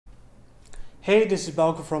Hey, this is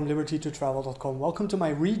Bauke from liberty2travel.com. Welcome to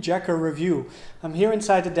my Rejackr review. I'm here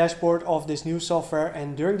inside the dashboard of this new software,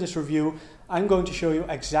 and during this review I'm going to show you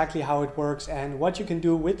exactly how it works and what you can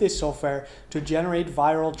do with this software to generate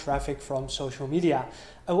viral traffic from social media.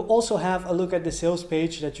 I will also have a look at the sales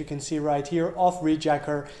page that you can see right here of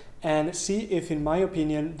Rejackr and see if, in my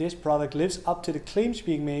opinion, this product lives up to the claims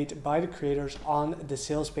being made by the creators on the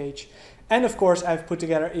sales page. And of course, I've put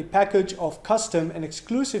together a package of custom and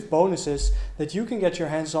exclusive bonuses that you can get your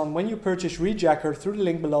hands on when you purchase Rejackr through the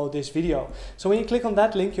link below this video. So when you click on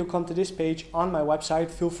that link, you'll come to this page on my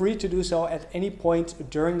website. Feel free to do so at any point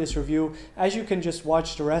during this review, as you can just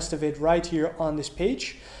watch the rest of it right here on this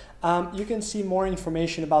page. You can see more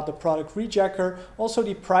information about the product Rejackr, also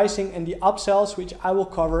the pricing and the upsells, which I will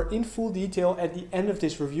cover in full detail at the end of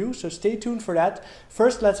this review, so stay tuned for that.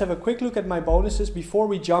 First, let's have a quick look at my bonuses before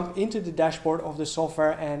we jump into the dashboard of the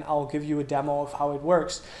software, and I'll give you a demo of how it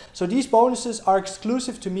works. So these bonuses are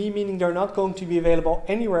exclusive to me, meaning they're not going to be available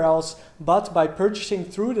anywhere else but by purchasing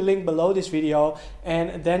through the link below this video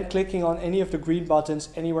and then clicking on any of the green buttons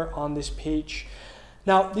anywhere on this page.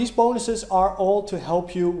 Now, these bonuses are all to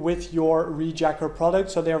help you with your Rejackr product,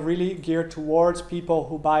 so they're really geared towards people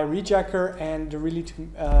who buy Rejackr, and they're really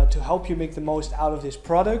to help you make the most out of this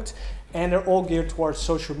product. And they're all geared towards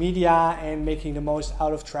social media and making the most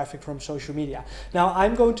out of traffic from social media. Now,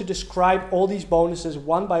 I'm going to describe all these bonuses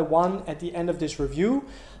one by one at the end of this review.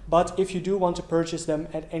 But if you do want to purchase them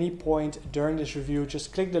at any point during this review,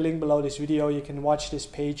 just click the link below this video. You can watch this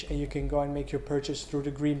page and you can go and make your purchase through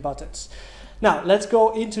the green buttons. Now, let's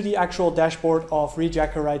go into the actual dashboard of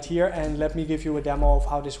Rejackr right here, and let me give you a demo of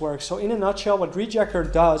how this works. So in a nutshell, what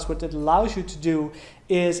Rejackr does, what it allows you to do,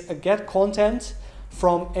 is get content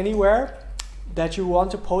from anywhere that you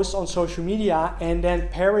want to post on social media and then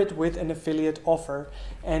pair it with an affiliate offer,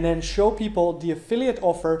 and then show people the affiliate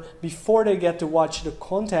offer before they get to watch the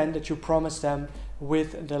content that you promised them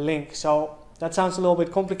with the link. So that sounds a little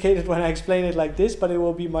bit complicated when I explain it like this, but it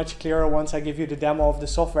will be much clearer once I give you the demo of the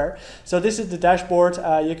software. So this is the dashboard.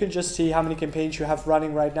 You can just see how many campaigns you have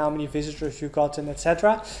running right now, how many visitors you've gotten,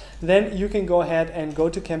 etc. Then you can go ahead and go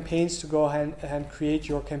to campaigns to go ahead and create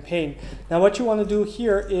your campaign. Now what you want to do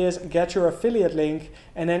here is get your affiliate link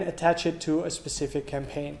and then attach it to a specific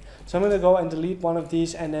campaign. So I'm going to go and delete one of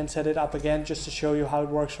these and then set it up again just to show you how it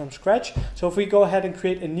works from scratch. So if we go ahead and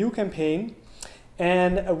create a new campaign,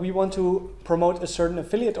 and we want to promote a certain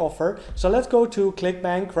affiliate offer. So let's go to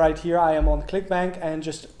ClickBank right here. I am on ClickBank and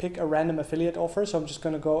just pick a random affiliate offer. So I'm just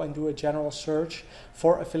going to go and do a general search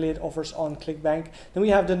for affiliate offers on ClickBank. Then we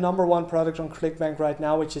have the #1 product on ClickBank right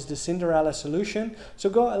now, which is the Cinderella solution. So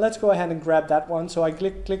let's go ahead and grab that one. So I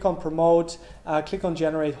click on promote, click on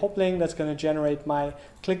generate hop link. That's going to generate my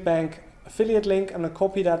ClickBank affiliate link. I'm going to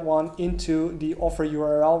copy that one into the offer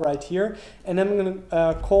URL right here, and then I'm going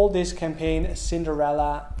to call this campaign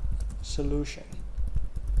Cinderella solution.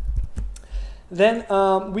 Then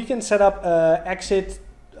we can set up exit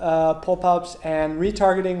pop-ups and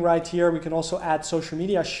retargeting right here. We can also add social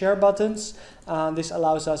media share buttons. This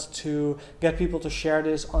allows us to get people to share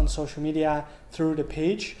this on social media through the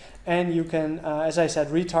page. And you can, as I said,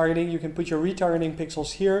 retargeting. You can put your retargeting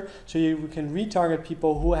pixels here, so you can retarget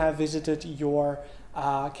people who have visited your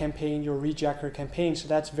campaign, your Rejackr campaign. So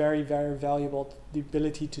that's very, very valuable, the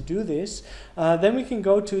ability to do this. Then we can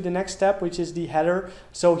go to the next step, which is the header.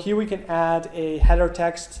 So here we can add a header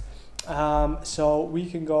text. So we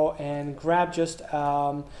can go and grab just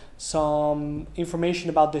some information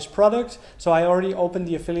about this product. So I already opened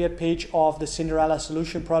the affiliate page of the Cinderella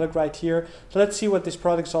solution product right here. So let's see what this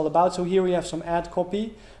product is all about. So here we have some ad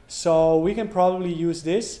copy. So we can probably use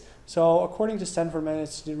this. So according to Stanford Man,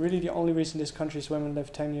 it's really the only reason this country's women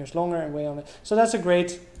live 10 years longer and weigh on it. So that's a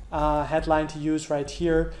great headline to use right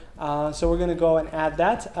here. So we're going to go and add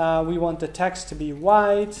that. We want the text to be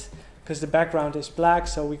white, because the background is black,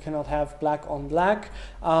 so we cannot have black on black.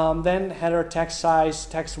 Then header text size,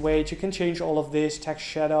 text weight, you can change all of this, text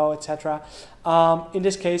shadow, etc. In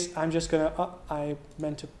this case, I'm just gonna, I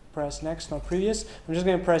meant to press next, not previous. I'm just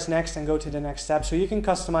gonna press next and go to the next step. So you can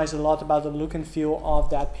customize a lot about the look and feel of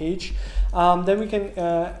that page. Then we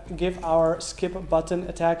can give our skip button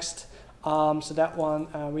a text. So that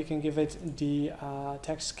one, we can give it the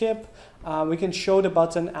text skip. We can show the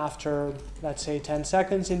button after, let's say, 10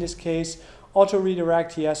 seconds in this case. Auto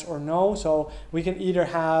redirect, yes or no. So we can either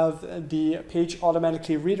have the page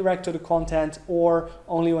automatically redirect to the content, or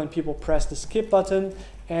only when people press the skip button.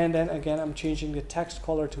 And then again, I'm changing the text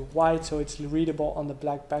color to white so it's readable on the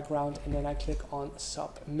black background, and then I click on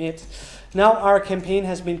submit. Now our campaign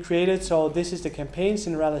has been created. So this is the campaign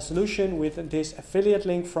Cinderella solution with this affiliate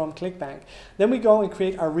link from ClickBank. Then we go and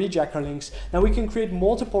create our Rejackr links. Now we can create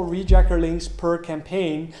multiple Rejackr links per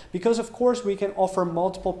campaign because of course we can offer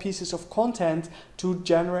multiple pieces of content to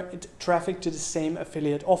generate traffic to the same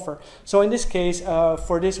affiliate offer. So in this case,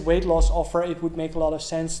 for this weight loss offer, it would make a lot of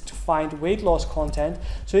sense to find weight loss content.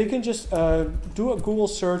 So you can just do a Google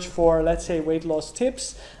search for, let's say, weight loss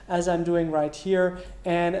tips, as I'm doing right here.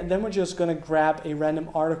 And then we're just going to grab a random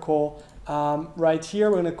article right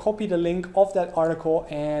here. We're going to copy the link of that article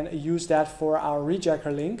and use that for our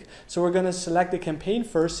Rejackr link. So we're going to select the campaign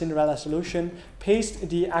first, Cinderella solution, paste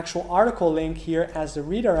the actual article link here as the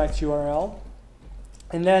redirect URL.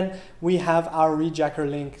 And then we have our Rejackr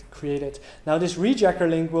link created. Now this Rejackr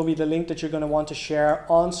link will be the link that you're going to want to share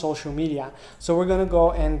on social media. So we're going to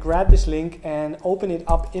go and grab this link and open it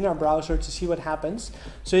up in our browser to see what happens.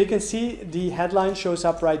 So you can see the headline shows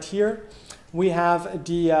up right here. We have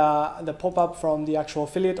the pop-up from the actual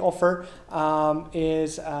affiliate offer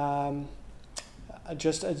is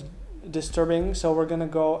just disturbing. So we're going to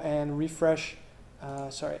go and refresh.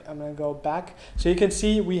 Sorry, I'm going to go back. So you can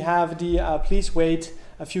see we have the please wait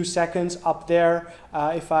a few seconds up there.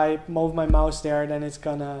 If I move my mouse there, then it's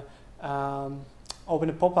going to open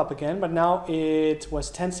a pop-up again. But now it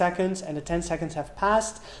was 10 seconds and the 10 seconds have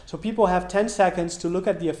passed. So people have 10 seconds to look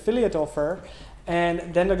at the affiliate offer,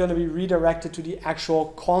 and then they're going to be redirected to the actual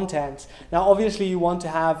content. Now obviously you want to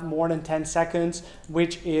have more than 10 seconds,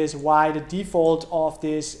 which is why the default of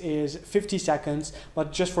this is 50 seconds,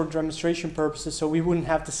 but just for demonstration purposes, so we wouldn't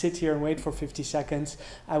have to sit here and wait for 50 seconds.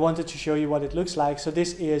 I wanted to show you what it looks like. So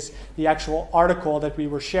this is the actual article that we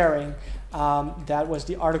were sharing. That was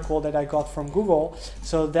the article that I got from Google.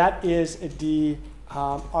 So that is the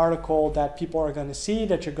article that people are going to see,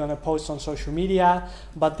 that you're going to post on social media.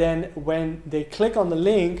 But then when they click on the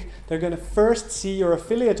link, they're going to first see your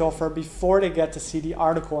affiliate offer before they get to see the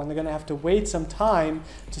article, and they're going to have to wait some time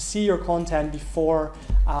to see your content before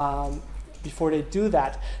they do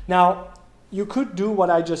that. Now you could do what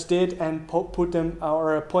I just did and put them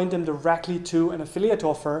or point them directly to an affiliate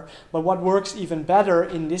offer, but what works even better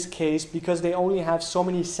in this case, because they only have so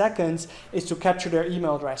many seconds, is to capture their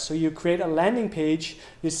email address. So you create a landing page,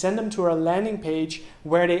 you send them to a landing page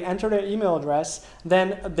where they enter their email address,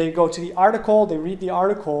 then they go to the article, they read the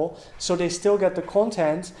article, so they still get the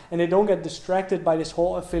content and they don't get distracted by this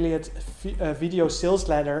whole affiliate video sales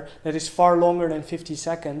letter that is far longer than 50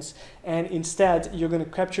 seconds. And instead, you're going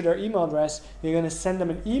to capture their email address, you're going to send them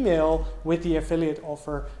an email with the affiliate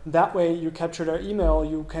offer. That way you capture their email,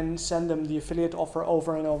 you can send them the affiliate offer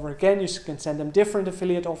over and over again, you can send them different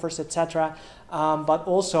affiliate offers, etc. But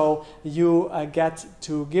also you get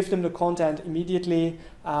to give them the content immediately,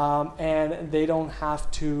 and they don't have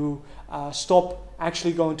to stop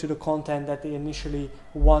actually going to the content that they initially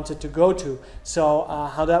wanted to go to. So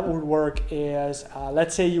how that would work is,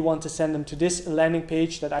 let's say you want to send them to this landing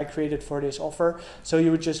page that I created for this offer. So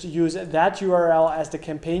you would just use that URL as the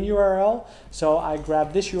campaign URL. So I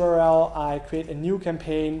grab this URL, I create a new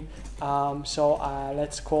campaign.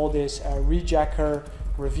 Let's call this Rejackr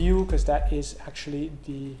review, because that is actually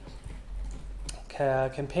the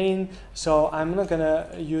campaign. So I'm not gonna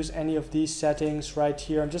use any of these settings right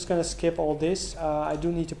here. I'm just gonna skip all this. I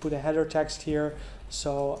do need to put a header text here,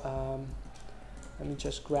 so let me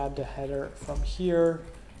just grab the header from here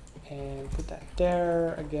and put that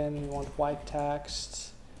there. Again, we want white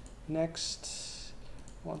text. Next,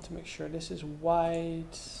 want to make sure this is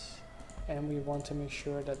white, and we want to make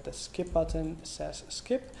sure that the skip button says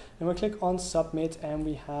skip, and we click on submit, and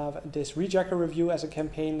we have this Rejackr review as a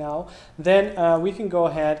campaign now. Then we can go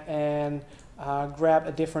ahead and grab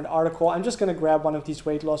a different article. I'm just going to grab one of these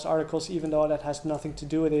weight loss articles, even though that has nothing to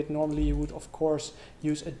do with it. Normally you would of course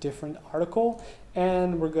use a different article,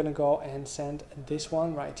 and we're going to go and send this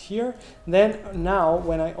one right here. Then now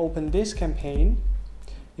when I open this campaign,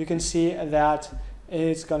 you can see that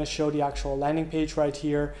it's going to show the actual landing page right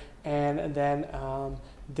here. And then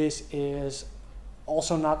this is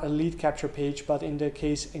also not a lead capture page, but in the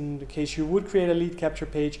case you would create a lead capture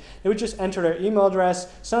page, they would just enter their email address,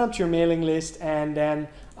 sign up to your mailing list, and then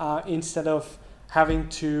instead of having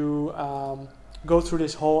to go through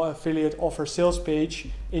this whole affiliate offer sales page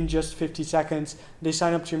in just 50 seconds, they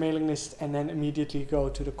sign up to your mailing list and then immediately go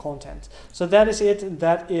to the content. So that is it.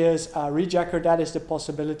 That is Rejackr. That is the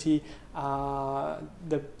possibility,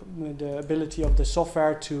 the ability of the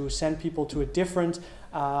software to send people to a different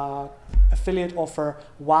affiliate offer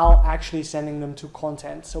while actually sending them to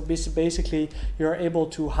content. So basically you're able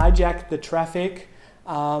to hijack the traffic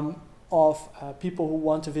of people who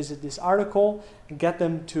want to visit this article and get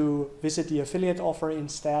them to visit the affiliate offer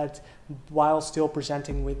instead, while still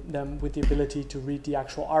presenting them with the ability to read the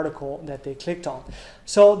actual article that they clicked on.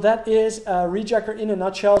 So that is Rejackr in a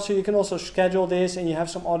nutshell. So you can also schedule this, and you have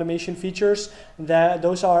some automation features.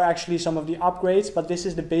 Those are actually some of the upgrades, but this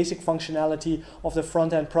is the basic functionality of the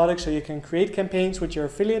front-end product. So you can create campaigns with your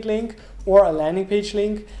affiliate link or a landing page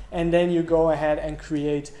link, and then you go ahead and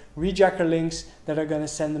create Rejackr links that are going to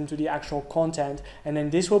send them to the actual content. And then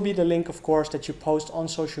this will be the link, of course, that you post on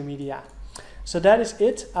social media. So that is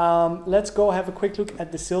it. Let's go have a quick look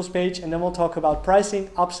at the sales page, and then we'll talk about pricing,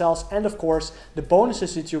 upsells, and of course the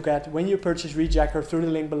bonuses that you get when you purchase Rejackr through the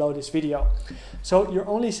link below this video. So you're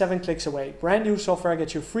only 7 clicks away. Brand new software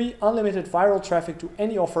gets you free unlimited viral traffic to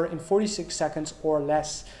any offer in 46 seconds or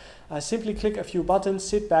less. Simply click a few buttons,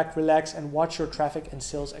 sit back, relax, and watch your traffic and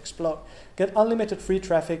sales explode. Get unlimited free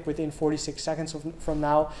traffic within 46 seconds from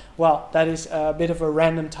now. Well, that is a bit of a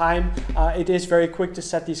random time. It is very quick to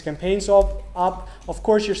set these campaigns up. Of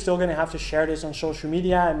course, you're still going to have to share this on social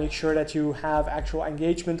media and make sure that you have actual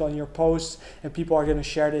engagement on your posts and people are going to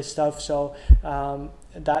share this stuff. So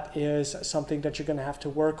that is something that you're going to have to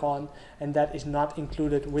work on, and that is not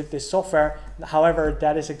included with this software. However,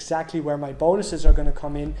 that is exactly where my bonuses are going to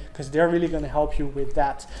come in, because they're really going to help you with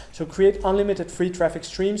that. So create unlimited free traffic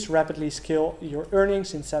streams, rapidly scale your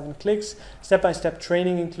earnings in 7 clicks, step-by-step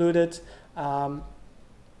training included.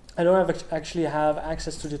 I don't actually have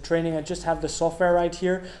access to the training. I just have the software right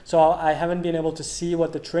here, so I haven't been able to see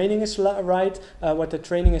what the training is like.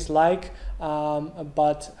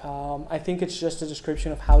 I think it's just a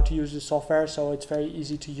description of how to use the software, so it's very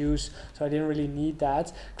easy to use. So I didn't really need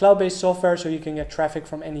that. Cloud-based software, so you can get traffic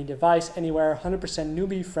from any device, anywhere. 100%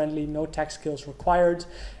 newbie friendly, no tech skills required.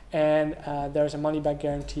 And there's a money-back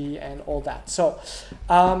guarantee and all that. So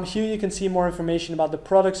here you can see more information about the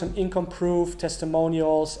product, some income proof,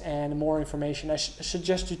 testimonials, and more information. I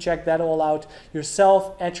suggest you check that all out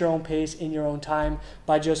yourself at your own pace, in your own time,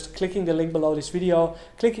 by just clicking the link below this video,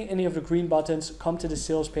 clicking any of the green buttons, come to the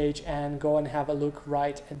sales page, and go and have a look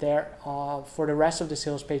right there for the rest of the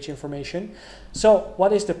sales page information. So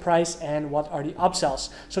what is the price and what are the upsells?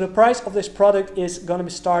 So the price of this product is going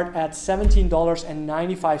to start at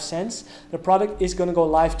 $17.95. The product is going to go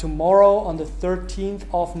live tomorrow on the 13th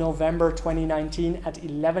of November 2019 at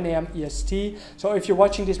 11 a.m. EST. So if you're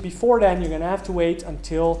watching this before then, you're going to have to wait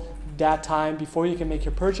until that time before you can make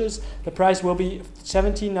your purchase. The price will be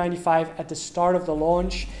 $17.95 at the start of the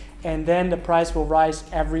launch, and then the price will rise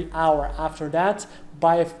every hour after that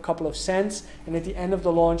by a couple of cents, and at the end of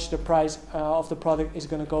the launch the price of the product is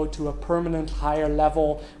going to go to a permanent higher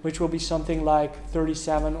level, which will be something like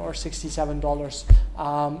 $37 or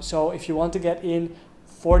 $67. So if you want to get in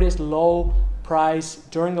for this low price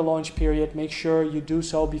during the launch period, make sure you do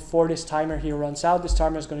so before this timer here runs out. This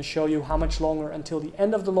timer is going to show you how much longer until the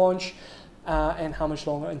end of the launch and how much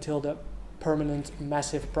longer until the permanent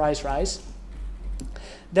massive price rise.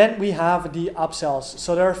 Then we have the upsells.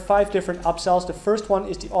 So there are 5 different upsells. The first one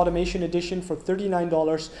is the automation edition for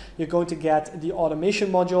 $39. You're going to get the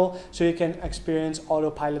automation module so you can experience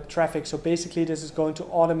autopilot traffic. So basically this is going to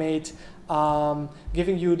automate,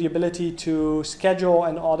 giving you the ability to schedule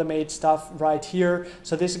and automate stuff right here.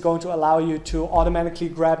 So this is going to allow you to automatically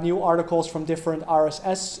grab new articles from different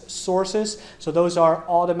RSS sources. So those are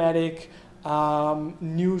automatic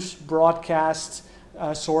news broadcasts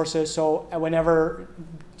sources. So whenever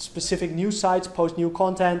specific news sites post new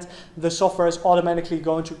content, the software is automatically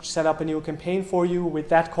going to set up a new campaign for you with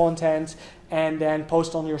that content and then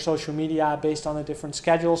post on your social media based on a different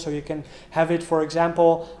schedule. So you can have it, for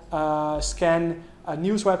example, scan a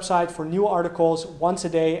news website for new articles once a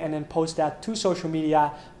day and then post that to social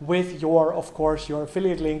media with your, of course, your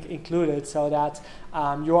affiliate link included, so that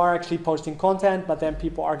you are actually posting content, but then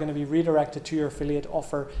people are going to be redirected to your affiliate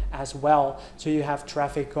offer as well. So you have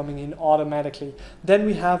traffic coming in automatically. Then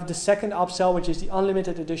we have the second upsell, which is the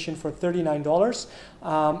unlimited edition for $39.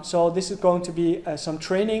 So this is going to be some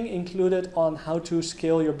training included on how to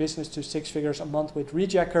scale your business to 6 figures a month with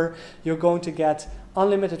Rejackr. You're going to get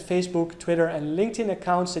unlimited Facebook, Twitter, and LinkedIn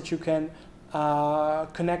accounts that you can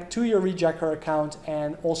connect to your Rejackr account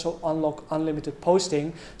and also unlock unlimited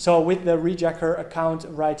posting. So with the Rejackr account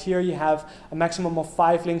right here, you have a maximum of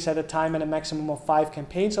 5 links at a time and a maximum of 5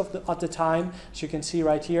 campaigns at the time, as you can see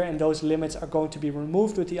right here, and those limits are going to be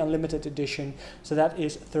removed with the unlimited edition. So that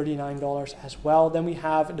is $39 as well. Then we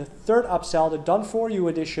have the third upsell, the done for you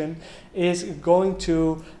edition is going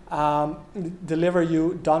to deliver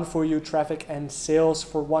you done for you traffic and sales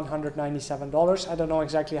for $197. I don't know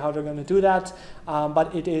exactly how they're going to do that,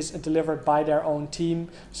 but it is delivered by their own team,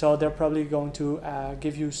 so they're probably going to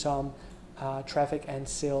give you some traffic and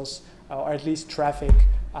sales, or at least traffic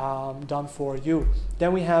done for you.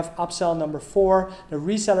 Then we have upsell number 4, the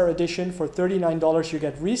reseller edition. For $39 you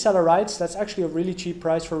get reseller rights. That's actually a really cheap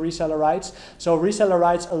price for reseller rights. So reseller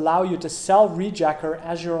rights allow you to sell Rejackr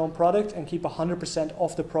as your own product and keep 100%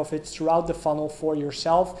 of the profits throughout the funnel for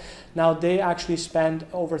yourself. Now they actually spend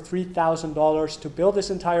over $3,000 to build this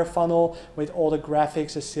entire funnel with all the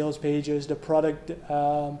graphics, the sales pages, the product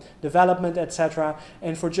development, etc.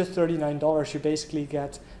 And for just $39 you basically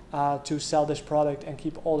get to sell this product and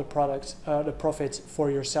keep all the profits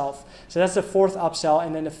for yourself. So that's the 4th upsell.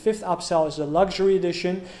 And then the 5th upsell is the luxury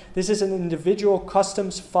edition. This is an individual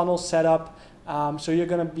customs funnel setup. So you're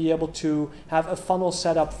going to be able to have a funnel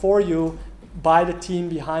set up for you by the team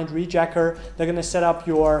behind Rejackr. They're going to set up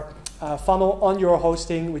your funnel on your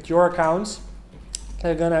hosting with your accounts.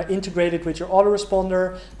 They're going to integrate it with your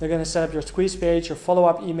autoresponder. They're going to set up your squeeze page, your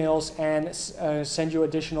follow-up emails, and send you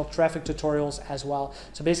additional traffic tutorials as well.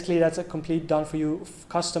 So basically that's a complete done-for-you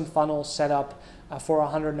custom funnel setup for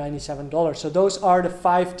 $197. So those are the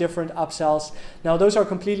 5 different upsells. Now those are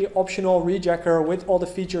completely optional. Rejackr, with all the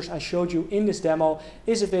features I showed you in this demo,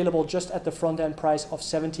 is available just at the front end price of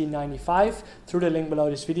 $17.95 through the link below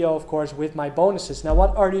this video, of course, with my bonuses. Now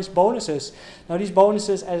what are these bonuses? Now these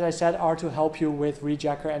bonuses, as I said, are to help you with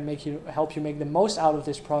Rejackr and help you make the most out of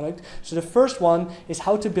this product. So the first one is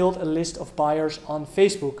how to build a list of buyers on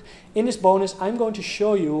Facebook. In this bonus, I'm going to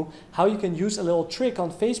show you how you can use a little trick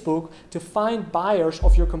on Facebook to find buyers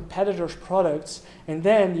of your competitors' products, and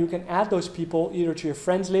then you can add those people either to your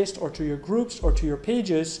friends list or to your groups or to your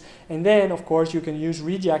pages, and then of course you can use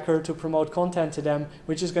Rejackr to promote content to them,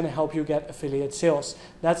 which is going to help you get affiliate sales.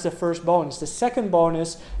 That's the first bonus. The second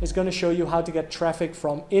bonus is going to show you how to get traffic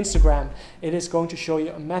from Instagram. It is going to show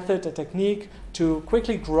you a method, a technique to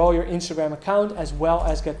quickly grow your Instagram account as well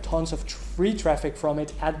as get tons of free traffic from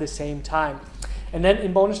it at the same time. And then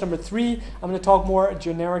in bonus number 3, I'm going to talk more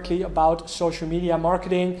generically about social media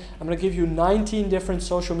marketing. I'm going to give you 19 different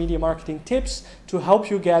social media marketing tips to help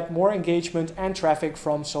you get more engagement and traffic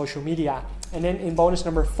from social media. And then in bonus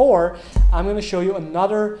number 4, I'm going to show you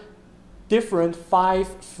another different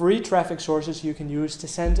 5 free traffic sources you can use to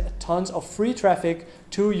send tons of free traffic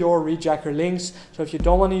to your Rejackr links. So if you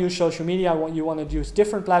don't want to use social media, you want to use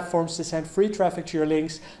different platforms to send free traffic to your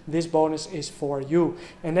links, this bonus is for you.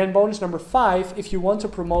 And then bonus number 5, if you want to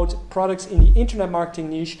promote products in the internet marketing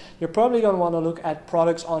niche, you're probably going to want to look at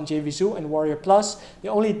products on JVZoo and Warrior Plus. The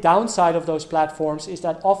only downside of those platforms is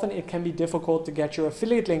that often it can be difficult to get your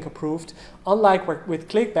affiliate link approved, unlike with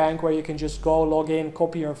ClickBank, where you can just go log in,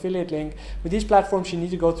 copy your affiliate link. With these platforms, you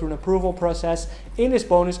need to go through an approval process. In this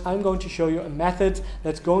bonus, I'm going to show you a method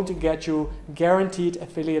that's going to get you guaranteed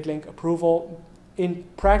affiliate link approval in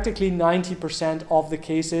practically 90% of the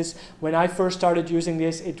cases. When I first started using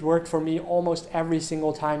this, it worked for me almost every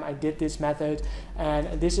single time I did this method.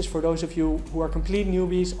 And this is for those of you who are complete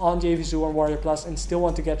newbies on JVZoo and Warrior Plus and still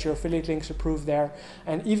want to get your affiliate links approved there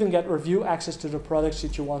and even get review access to the products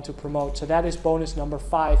that you want to promote. So that is bonus number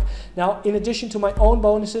 5. Now, in addition to my own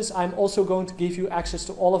bonuses, I'm also going to give you access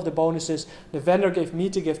to all of the bonuses the vendor gave me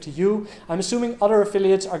to give to you. I'm assuming other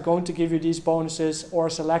affiliates are going to give you these bonuses or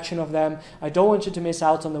a selection of them. I don't want you to miss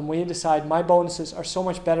out on them when you decide. My bonuses are so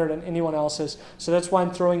much better than anyone else's, so that's why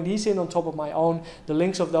I'm throwing these in on top of my own. The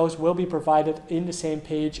links of those will be provided in the same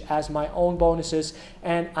page as my own bonuses,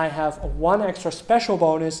 and I have one extra special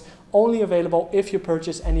bonus only available if you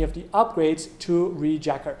purchase any of the upgrades to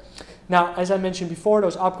Rejackr. Now, as I mentioned before,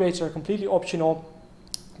 those upgrades are completely optional,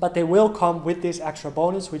 but they will come with this extra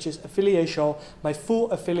bonus, which is Affiliation, my full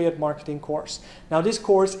affiliate marketing course. Now, this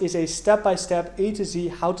course is a step-by-step A to Z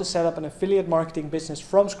how to set up an affiliate marketing business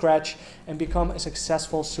from scratch and become a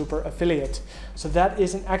successful super affiliate. So that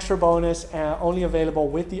is an extra bonus only available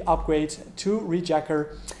with the upgrades to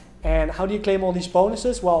Rejackr. And how do you claim all these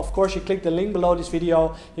bonuses? Well, of course, you click the link below this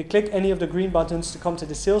video, you click any of the green buttons to come to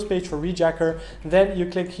the sales page for Rejackr, then you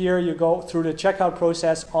click here, you go through the checkout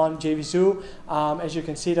process on JVZoo. As you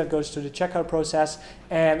can see, that goes through the checkout process,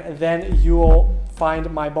 and then you will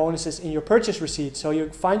find my bonuses in your purchase receipt. So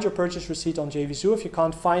you find your purchase receipt on JVZoo. If you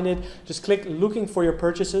can't find it, just click looking for your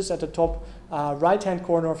purchases at the top right hand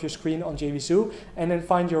corner of your screen on JVZoo, and then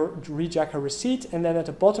find your Rejackr receipt, and then at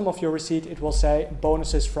the bottom of your receipt it will say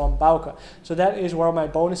bonuses from Bauke. So that is where my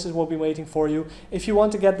bonuses will be waiting for you. If you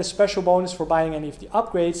want to get the special bonus for buying any of the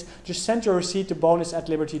upgrades, just send your receipt to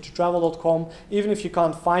bonus@libertytotravel.com. Even if you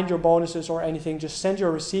can't find your bonuses or anything, just send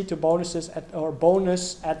your receipt to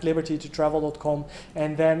bonus@libertytotravel.com,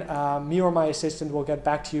 and then me or my assistant will get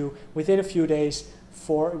back to you within a few days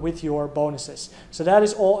with your bonuses. So that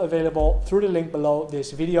is all available through the link below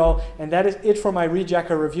this video, and that is it for my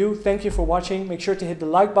Rejackr review. Thank you for watching. Make sure to hit the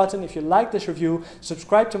like button if you like this review,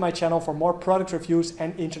 subscribe to my channel for more product reviews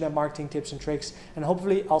and internet marketing tips and tricks, and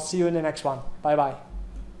hopefully I'll see you in the next one. Bye bye.